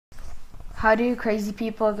How do crazy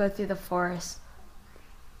people go through the forest?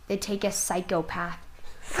 They take a psychopath.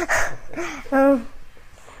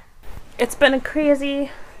 It's been a crazy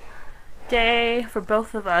day for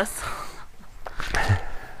both of us.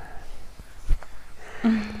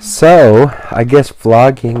 So, I guess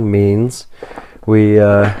vlogging means we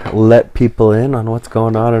let people in on what's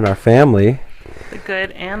going on in our family. The good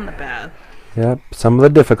and the bad. Yep, some of the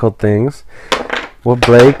difficult things. Well,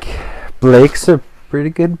 Blake's a pretty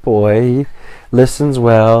good boy. He listens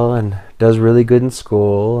well and does really good in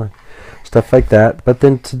school and stuff like that. But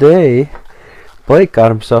then today, Blake got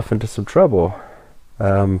himself into some trouble.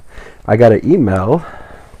 I got an email.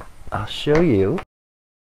 I'll show you.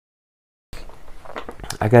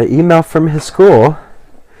 I got an email from his school.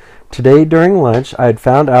 Today during lunch, I had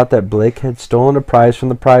found out that Blake had stolen a prize from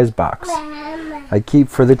the prize box I keep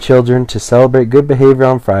for the children to celebrate good behavior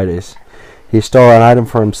on Fridays. He stole an item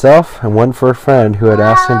for himself and one for a friend who had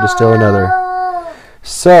asked him to steal another.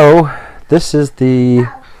 So, this is the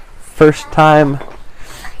first time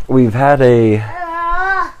we've had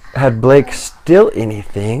Blake steal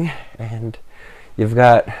anything, and you've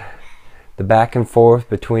got the back and forth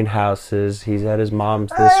between houses. He's at his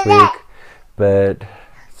mom's this week, but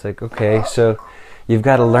it's like, okay, so you've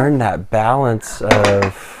got to learn that balance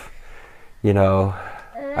of,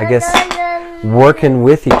 I guess working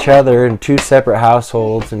with each other in two separate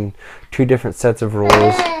households and two different sets of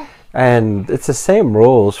rules. And it's the same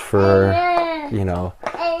rules for,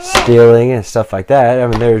 stealing and stuff like that. I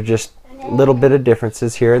mean, there are just a little bit of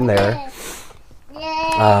differences here and there.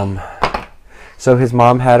 So his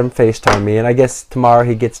mom had him FaceTime me, and I guess tomorrow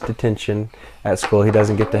he gets detention at school. He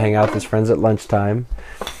doesn't get to hang out with his friends at lunchtime.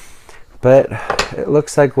 But it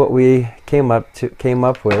looks like what we came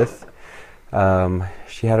up with.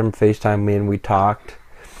 She had him FaceTime me and we talked.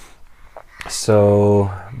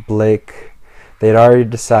 So Blake, they'd already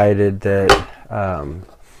decided that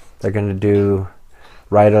they're going to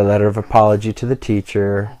write a letter of apology to the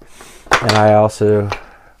teacher. And I also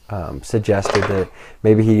suggested that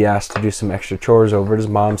maybe he asked to do some extra chores over at his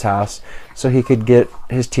mom's house so he could get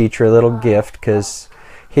his teacher a little gift, because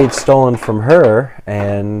he'd stolen from her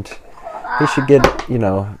and he should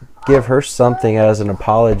give her something as an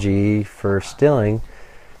apology for stealing.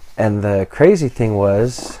 And the crazy thing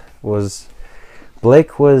was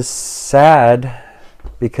Blake was sad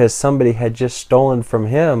because somebody had just stolen from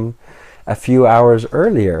him a few hours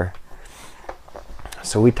earlier.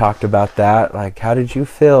 So we talked about that, like, how did you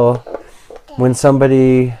feel when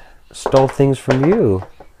somebody stole things from you?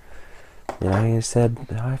 He said,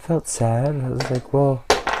 I felt sad. I was like, well,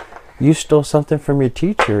 you stole something from your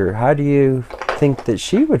teacher. How do you think that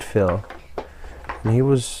she would feel? And he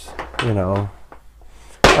was,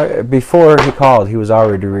 before he called, he was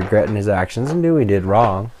already regretting his actions and knew he did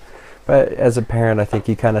wrong. But as a parent, I think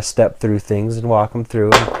you kind of step through things and walk them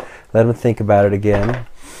through and let them think about it again.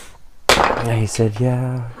 And he said,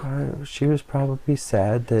 yeah, she was probably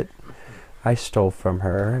sad that I stole from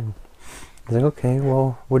her. And I was like, okay,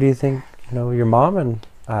 well, what do you think, your mom and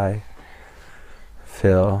I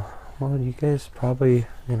feel? Well, you guys probably,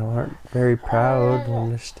 aren't very proud when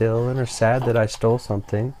they're still and are sad that I stole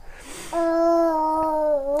something.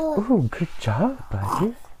 Ooh, good job,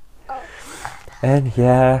 buddy. And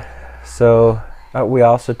so we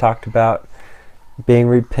also talked about being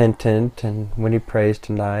repentant and when he prays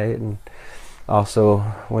tonight, and also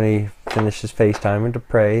when he finishes FaceTiming to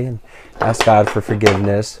pray and ask God for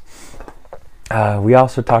forgiveness. We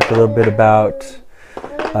also talked a little bit about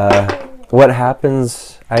what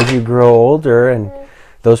happens as you grow older and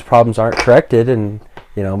those problems aren't corrected, and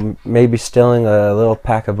maybe stealing a little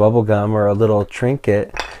pack of bubble gum or a little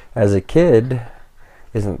trinket as a kid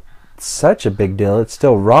isn't such a big deal. It's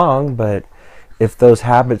still wrong, but if those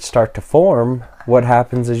habits start to form, what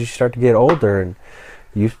happens as you start to get older and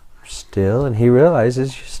you steal and he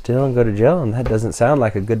realizes you steal and go to jail, and that doesn't sound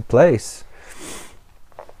like a good place.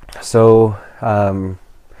 So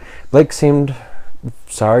Blake seemed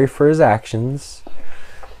sorry for his actions.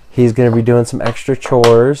 He's going to be doing some extra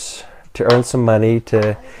chores to earn some money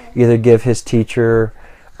to either give his teacher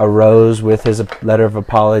a rose with his letter of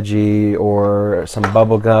apology or some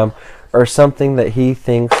bubble gum or something that he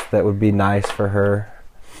thinks that would be nice for her.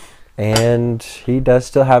 And he does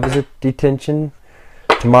still have his detention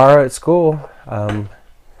tomorrow at school.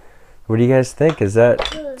 What do you guys think? Does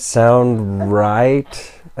that sound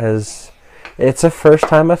right? As it's a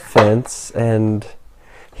first-time offense, and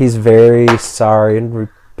he's very sorry and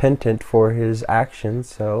repentant for his actions.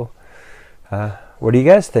 So, what do you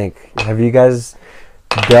guys think? Have you guys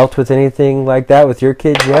dealt with anything like that with your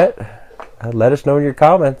kids yet? Let us know in your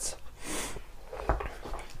comments.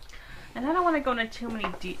 And I don't want want to go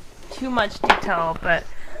into too much detail, but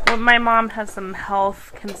my mom has some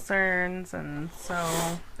health concerns, and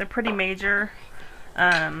so they're pretty major.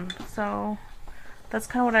 So that's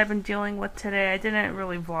kind of what I've been dealing with today. I didn't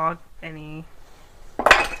really vlog any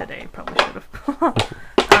today. Probably should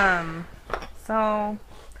have. So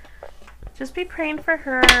just be praying for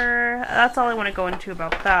her. That's all I want to go into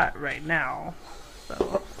about that right now.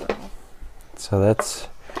 So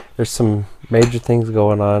there's some major things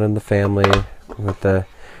going on in the family with the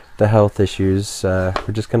health issues.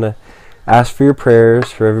 We're just gonna ask for your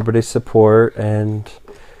prayers, for everybody's support, and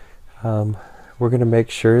we're gonna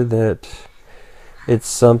make sure that it's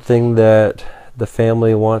something that the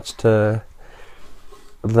family wants to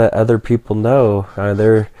let other people know.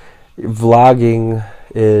 Their vlogging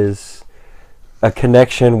is a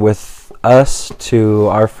connection with us to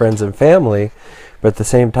our friends and family, but at the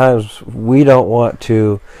same time, we don't want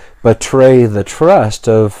to betray the trust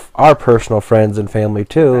of our personal friends and family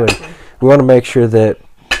too. And we want to make sure that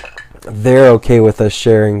they're okay with us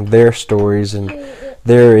sharing their stories and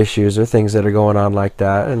their issues or things that are going on like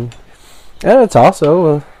that. And it's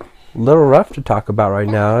also a little rough to talk about right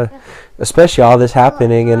now, especially all this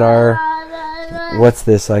happening in our, what's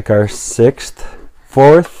this, like our fifth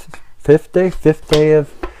day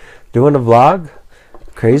of doing a vlog.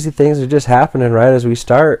 Crazy things are just happening right as we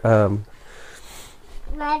start.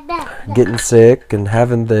 Getting sick and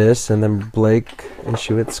having this, and then Blake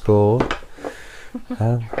issue at school.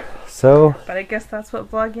 But I guess that's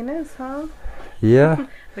what vlogging is, huh? Yeah.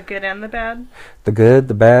 The good and the bad. The good,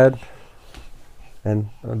 the bad,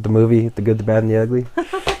 and the movie, The Good, the Bad, and the Ugly.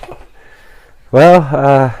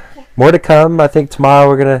 Well, more to come. I think tomorrow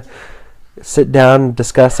we're gonna sit down and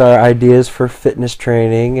discuss our ideas for fitness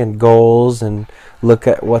training and goals, and look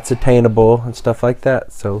at what's attainable and stuff like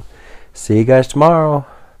that. So see you guys tomorrow.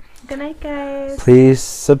 Good night, guys. Please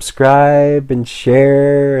subscribe and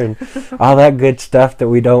share and all that good stuff that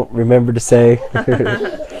we don't remember to say.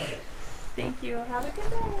 Thank you. Have a good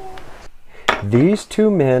day. These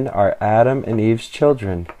two men are Adam and Eve's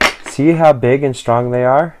children. See how big and strong they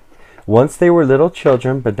are? Once they were little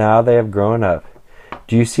children, but now they have grown up.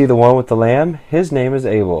 Do you see the one with the lamb? His name is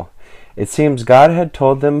Abel. It seems God had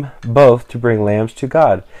told them both to bring lambs to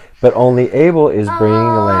God, but only Abel is bringing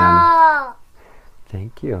a lamb.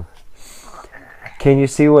 Thank you. Can you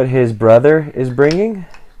see what his brother is bringing?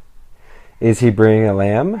 Is he bringing a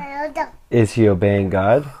lamb? Is he obeying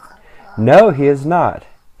God? No, he is not.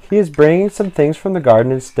 He is bringing some things from the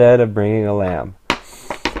garden instead of bringing a lamb.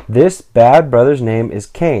 This bad brother's name is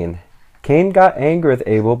Cain. Cain got angry with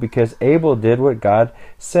Abel because Abel did what God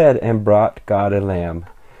said and brought God a lamb.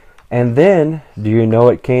 And then, do you know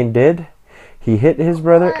what Cain did? He hit his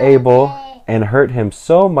brother Abel and hurt him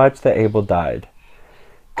so much that Abel died.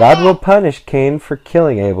 God will punish Cain for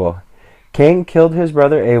killing Abel. Cain killed his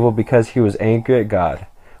brother Abel because he was angry at God.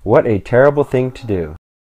 What a terrible thing to do.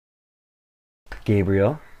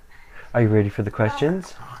 Gabriel, are you ready for the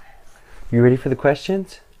questions? You ready for the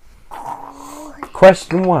questions?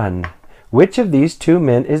 Question 1. Which of these two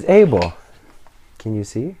men is Abel? Can you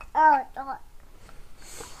see?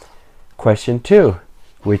 Question 2.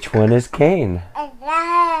 Which one is Cain?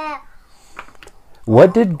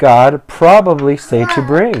 What did God probably say to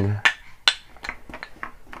bring?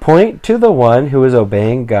 Point to the one who is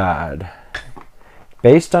obeying God.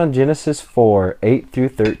 Based on Genesis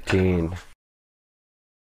 4:8-13.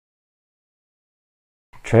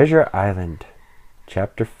 Treasure Island,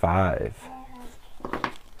 Chapter 5.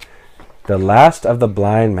 The Last of the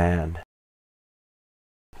Blind Man.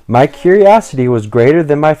 My curiosity was greater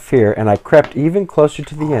than my fear, and I crept even closer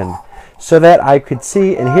to the inn, so that I could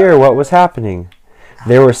see and hear what was happening.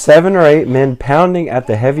 There were 7 or 8 men pounding at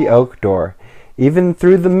the heavy oak door. Even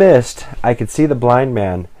through the mist, I could see the blind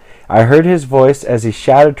man. I heard his voice as he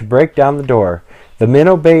shouted to break down the door. The men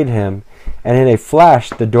obeyed him, and in a flash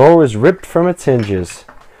the door was ripped from its hinges.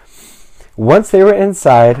 Once they were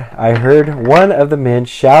inside, I heard one of the men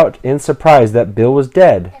shout in surprise that Bill was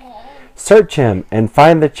dead. "Search him and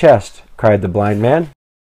find the chest," cried the blind man.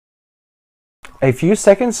 A few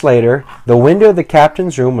seconds later, the window of the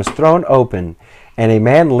captain's room was thrown open, and a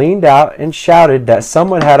man leaned out and shouted that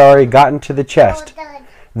someone had already gotten to the chest.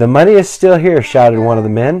 "The money is still here," shouted one of the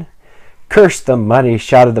men. "Curse the money,"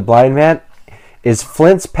 shouted the blind man. "Is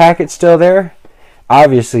Flint's packet still there?"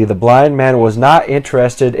 Obviously, the blind man was not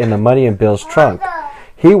interested in the money in Bill's trunk.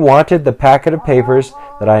 He wanted the packet of papers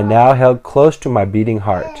that I now held close to my beating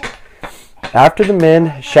heart. After the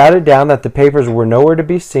men shouted down that the papers were nowhere to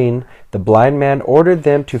be seen, the blind man ordered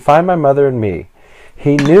them to find my mother and me.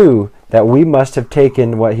 He knew that we must have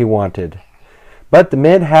taken what he wanted. But the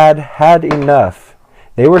men had had enough.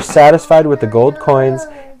 They were satisfied with the gold coins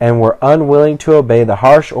and were unwilling to obey the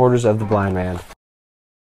harsh orders of the blind man.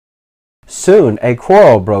 Soon a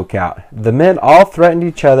quarrel broke out. The men all threatened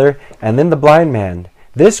each other, and then the blind man.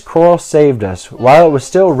 This quarrel saved us. While it was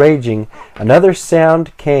still raging, another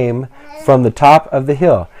sound came from the top of the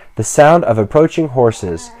hill, the sound of approaching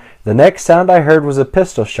horses. The next sound I heard was a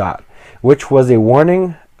pistol shot, which was a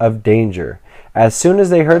warning of danger. As soon as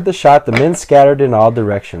they heard the shot, the men scattered in all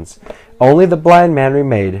directions. Only the blind man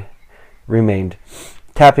remained,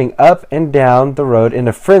 tapping up and down the road in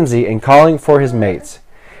a frenzy and calling for his mates.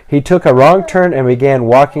 He took a wrong turn and began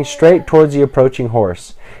walking straight towards the approaching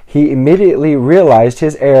horse. He immediately realized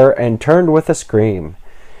his error and turned with a scream.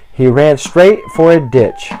 He ran straight for a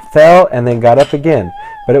ditch, fell, and then got up again,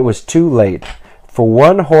 but it was too late, for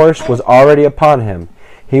one horse was already upon him.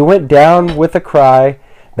 He went down with a cry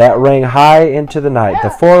that rang high into the night. The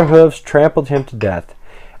four hoofs trampled him to death.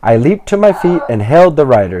 I leaped to my feet and hailed the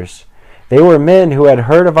riders. They were men who had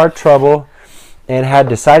heard of our trouble and had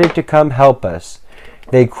decided to come help us.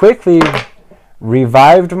 They quickly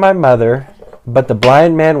revived my mother, but the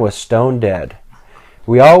blind man was stone dead.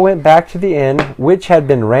 We all went back to the inn, which had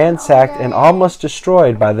been ransacked and almost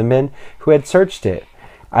destroyed by the men who had searched it.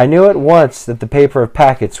 I knew at once that the paper of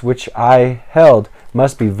packets which I held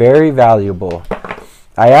must be very valuable.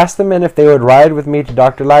 I asked the men if they would ride with me to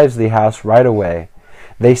Dr. Livesley's house right away.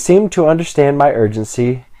 They seemed to understand my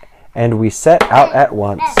urgency, and we set out at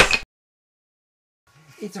once.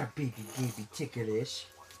 It's our baby ticklish.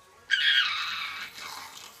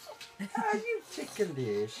 Are you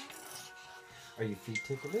ticklish? Are your feet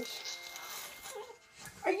ticklish?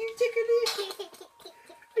 Are you ticklish?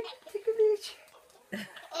 Are you ticklish?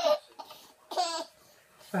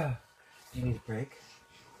 Oh, do you need a break?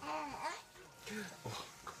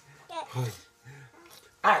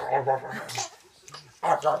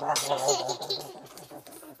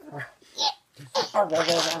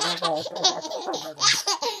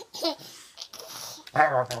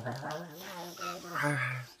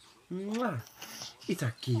 It's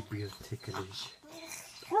our Gabriel ticklish.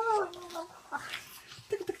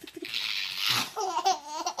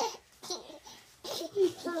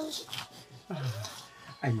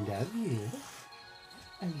 I love you.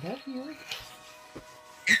 I love you.